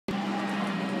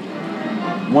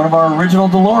One of our original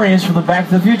DeLoreans from the Back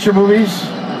to the Future movies.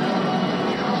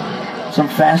 Some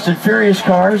Fast and Furious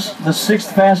cars. The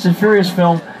 6th Fast and Furious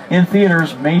film in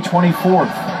theaters May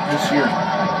 24th this year.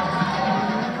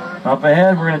 Up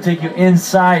ahead, we're going to take you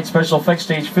inside Special Effects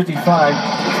Stage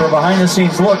 55 for a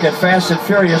behind-the-scenes look at Fast and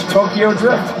Furious Tokyo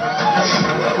Drift. Fast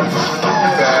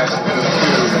and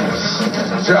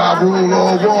Furious. Ja Rule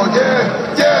all one,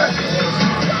 yeah, yeah.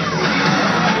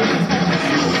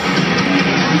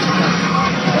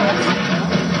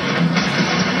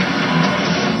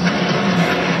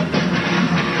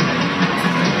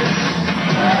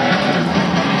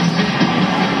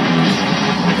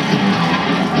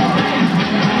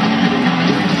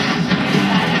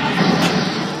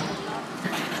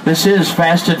 This is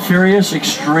Fast and Furious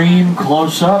Extreme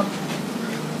Close-Up.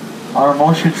 Our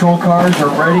motion control cars are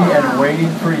ready and waiting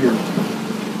for you.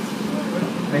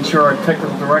 Make sure our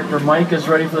technical director Mike is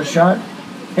ready for the shot.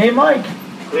 Hey Mike!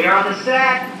 Clear on the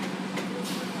set.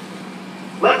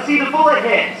 Let's see the bullet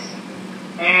hits.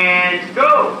 And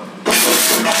go!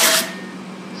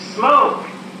 Smoke!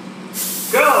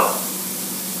 Go!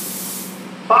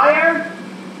 Fire!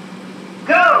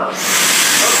 Go!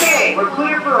 Okay, we're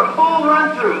clear for a full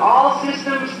run-through. All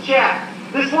systems checked.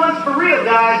 This one's for real,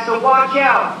 guys, so watch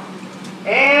out.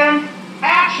 And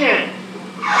action!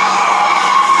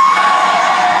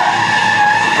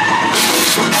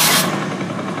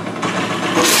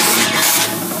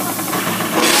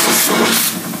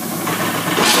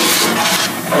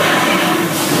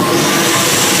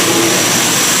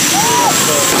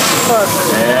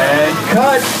 And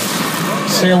cut!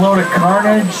 Say hello to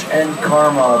Carnage and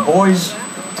Karma. Boys,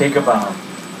 take a bow.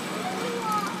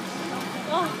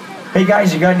 Hey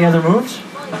guys, you got any other moves?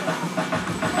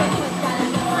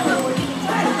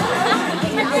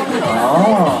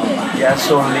 Oh,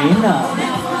 gasolina.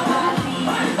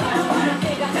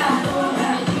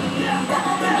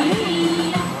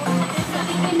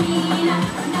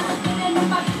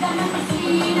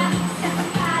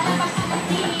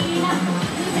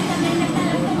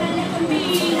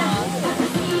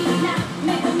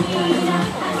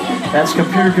 That's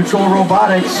computer controlled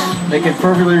robotics. They can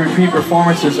perfectly repeat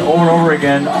performances over and over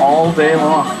again all day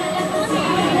long.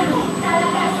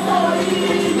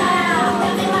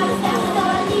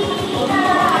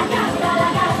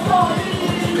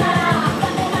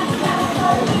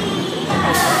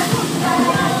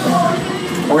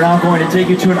 We're now going to take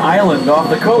you to an island off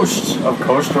the coast of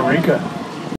Costa Rica.